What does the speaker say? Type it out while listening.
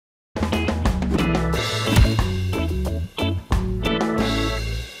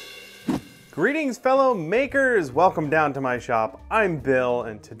Greetings fellow makers! Welcome down to my shop. I'm Bill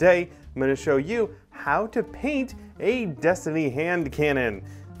and today I'm going to show you how to paint a Destiny hand cannon.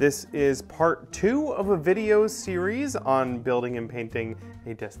 This is part 2 of a video series on building and painting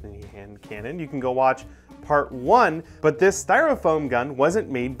a Destiny hand cannon. You can go watch part 1, but this styrofoam gun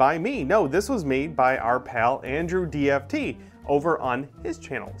wasn't made by me. No, this was made by our pal Andrew DFT over on his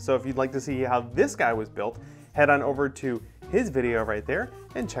channel. So if you'd like to see how this guy was built, head on over to his video right there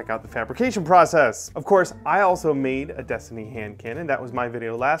and check out the fabrication process. Of course, I also made a Destiny hand cannon. That was my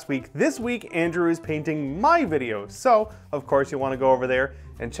video last week. This week, Andrew is painting my video. So, of course, you want to go over there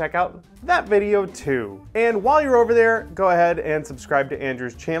and check out that video too. And while you're over there, go ahead and subscribe to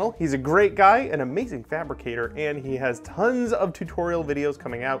Andrew's channel. He's a great guy, an amazing fabricator, and he has tons of tutorial videos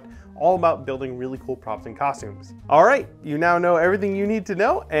coming out all about building really cool props and costumes. All right, you now know everything you need to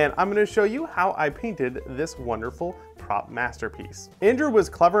know, and I'm gonna show you how I painted this wonderful prop masterpiece. Andrew was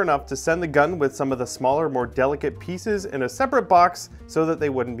clever enough to send the gun with some of the smaller, more delicate pieces in a separate box so that they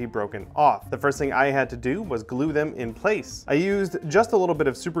wouldn't be broken off. The first thing I had to do was glue them in place. I used just a little bit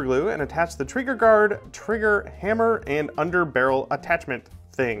of super glue and attached the trigger guard, trigger hammer, and under barrel attachment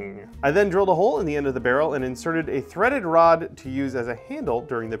thing. I then drilled a hole in the end of the barrel and inserted a threaded rod to use as a handle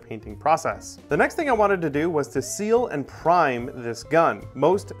during the painting process. The next thing I wanted to do was to seal and prime this gun.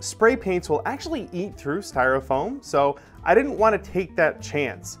 Most spray paints will actually eat through styrofoam, so I didn't want to take that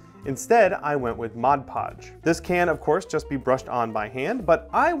chance. Instead, I went with Mod Podge. This can, of course, just be brushed on by hand, but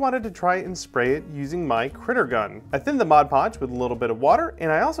I wanted to try and spray it using my critter gun. I thinned the Mod Podge with a little bit of water,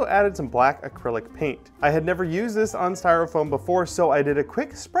 and I also added some black acrylic paint. I had never used this on styrofoam before, so I did a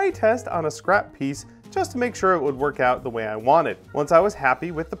quick spray test on a scrap piece just to make sure it would work out the way I wanted. Once I was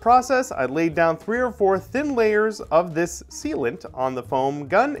happy with the process, I laid down 3 or 4 thin layers of this sealant on the foam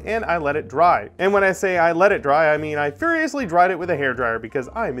gun and I let it dry. And when I say I let it dry, I mean I furiously dried it with a hairdryer because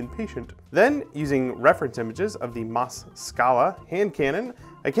I'm impatient. Then, using reference images of the Mos Scala hand cannon,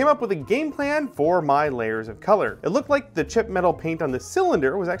 I came up with a game plan for my layers of color. It looked like the chip metal paint on the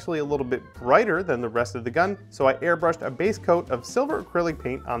cylinder was actually a little bit brighter than the rest of the gun, so I airbrushed a base coat of silver acrylic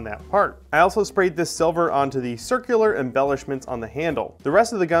paint on that part. I also sprayed this silver onto the circular embellishments on the handle. The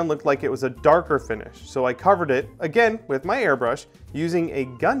rest of the gun looked like it was a darker finish, so I covered it, again with my airbrush, using a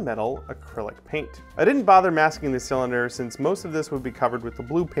gunmetal acrylic paint. I didn't bother masking the cylinder since most of this would be covered with the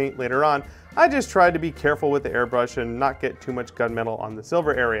blue paint later on. I just tried to be careful with the airbrush and not get too much gunmetal on the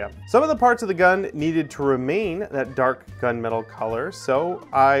silver area. Some of the parts of the gun needed to remain that dark gunmetal color, so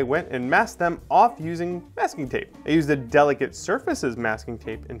I went and masked them off using masking tape. I used a delicate surfaces masking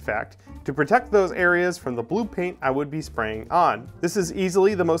tape, in fact, to protect those areas from the blue paint I would be spraying on. This is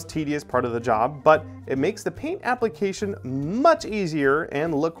easily the most tedious part of the job, but it makes the paint application much easier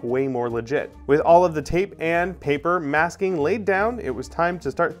and look way more legit. With all of the tape and paper masking laid down, it was time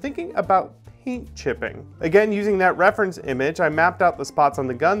to start thinking about paint chipping. Again, using that reference image, I mapped out the spots on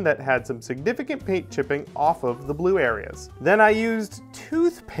the gun that had some significant paint chipping off of the blue areas. Then I used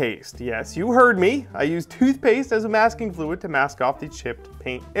toothpaste. Yes, you heard me. I used toothpaste as a masking fluid to mask off the chipped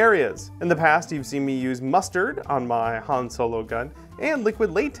paint areas. In the past, you've seen me use mustard on my Han Solo gun and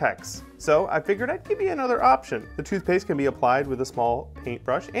liquid latex. So I figured I'd give you another option. The toothpaste can be applied with a small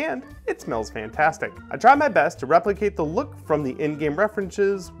paintbrush and it smells fantastic. I tried my best to replicate the look from the in-game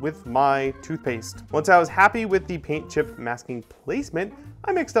references with my toothpaste. Once I was happy with the paint chip masking placement,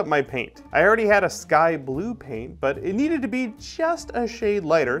 I mixed up my paint. I already had a sky blue paint, but it needed to be just a shade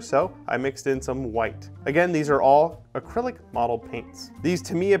lighter, so I mixed in some white. Again, these are all acrylic model paints. These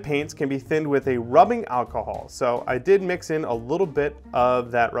Tamiya paints can be thinned with a rubbing alcohol, so I did mix in a little bit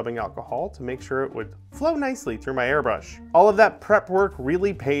of that rubbing alcohol to make sure it would flow nicely through my airbrush. All of that prep work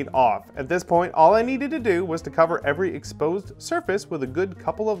really paid off. At this point, all I needed to do was to cover every exposed surface with a good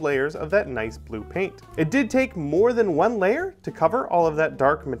couple of layers of that nice blue paint. It did take more than one layer to cover all of that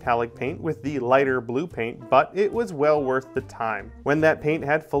dark metallic paint with the lighter blue paint, but it was well worth the time. When that paint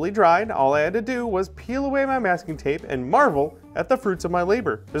had fully dried, all I had to do was peel away my masking tape and marvel at the fruits of my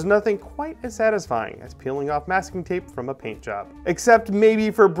labor. There's nothing quite as satisfying as peeling off masking tape from a paint job. Except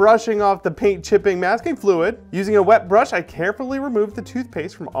maybe for brushing off the paint chipping masking fluid. Using a wet brush, I carefully removed the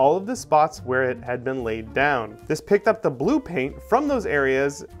toothpaste from all of the spots where it had been laid down. This picked up the blue paint from those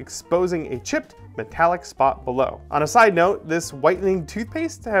areas, exposing a chipped metallic spot below. On a side note, this whitening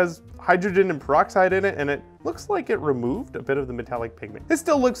toothpaste has hydrogen and peroxide in it, and it looks like it removed a bit of the metallic pigment. It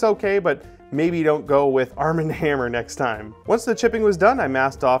still looks okay, but maybe don't go with Arm & Hammer next time. Once the chipping was done, I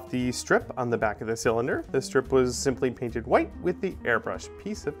masked off the strip on the back of the cylinder. The strip was simply painted white with the airbrush.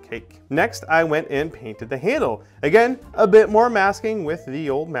 Piece of cake. Next, I went and painted the handle. Again, a bit more masking with the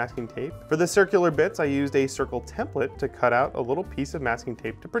old masking tape. For the circular bits, I used a circle template to cut out a little piece of masking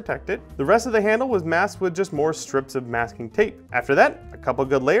tape to protect it. The rest of the handle was masked with just more strips of masking tape. After that, a couple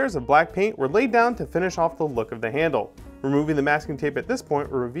good layers of black paint were laid down to finish off the look of the handle. Removing the masking tape at this point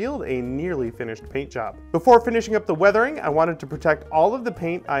revealed a nearly finished paint job. Before finishing up the weathering, I wanted to protect all of the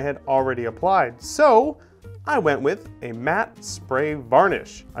paint I had already applied, so I went with a matte spray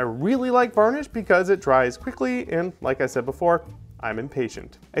varnish. I really like varnish because it dries quickly, and like I said before, I'm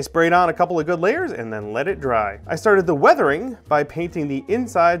impatient. I sprayed on a couple of good layers and then let it dry. I started the weathering by painting the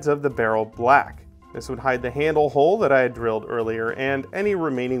insides of the barrel black. This would hide the handle hole that I had drilled earlier and any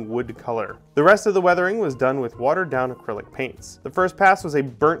remaining wood color. The rest of the weathering was done with watered down acrylic paints. The first pass was a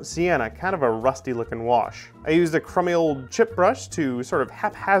burnt sienna, kind of a rusty looking wash. I used a crummy old chip brush to sort of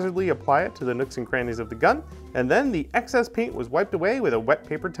haphazardly apply it to the nooks and crannies of the gun, and then the excess paint was wiped away with a wet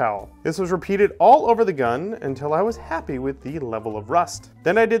paper towel. This was repeated all over the gun until I was happy with the level of rust.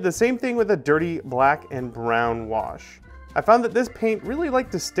 Then I did the same thing with a dirty black and brown wash. I found that this paint really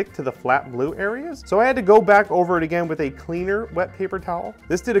liked to stick to the flat blue areas, so I had to go back over it again with a cleaner wet paper towel.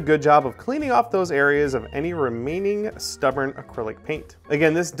 This did a good job of cleaning off those areas of any remaining stubborn acrylic paint.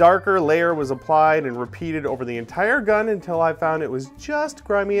 Again, this darker layer was applied and repeated over the entire gun until I found it was just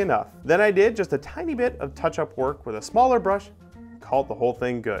grimy enough. Then I did just a tiny bit of touch-up work with a smaller brush and called the whole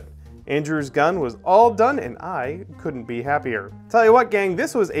thing good. Andrew's gun was all done and I couldn't be happier. Tell you what, gang,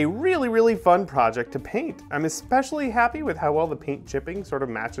 this was a really fun project to paint. I'm especially happy with how well the paint chipping sort of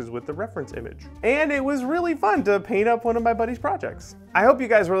matches with the reference image. And it was really fun to paint up one of my buddy's projects. I hope you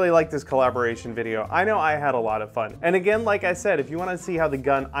guys really liked this collaboration video. I know I had a lot of fun. And again, like I said, if you want to see how the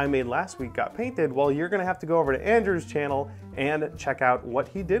gun I made last week got painted, well, you're gonna have to go over to Andrew's channel and check out what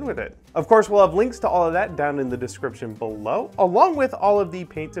he did with it. Of course, we'll have links to all of that down in the description below, along with all of the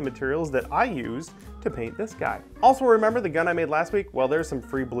paints and materials that I used to paint this guy. Also, remember the gun I made last week? Well, there's some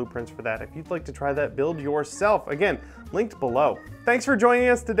free blueprints for that if you'd like to try that build yourself. Again, linked below. Thanks for joining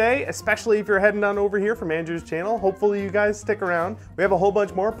us today, especially if you're heading on over here from Andrew's channel. Hopefully you guys stick around. We have a whole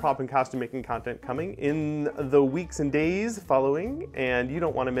bunch more prop and costume making content coming in the weeks and days following, and you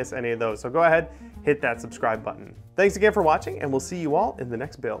don't want to miss any of those. So go ahead, hit that subscribe button. Thanks again for watching, and we'll see you all in the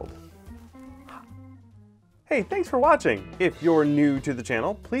next build. Hey, thanks for watching. If you're new to the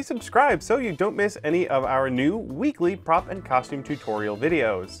channel, please subscribe so you don't miss any of our new weekly prop and costume tutorial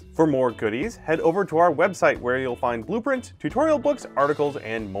videos. For more goodies, head over to our website where you'll find blueprints, tutorial books, articles,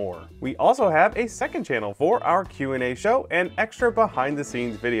 and more. We also have a second channel for our Q&A show and extra behind the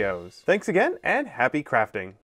scenes videos. Thanks again and happy crafting.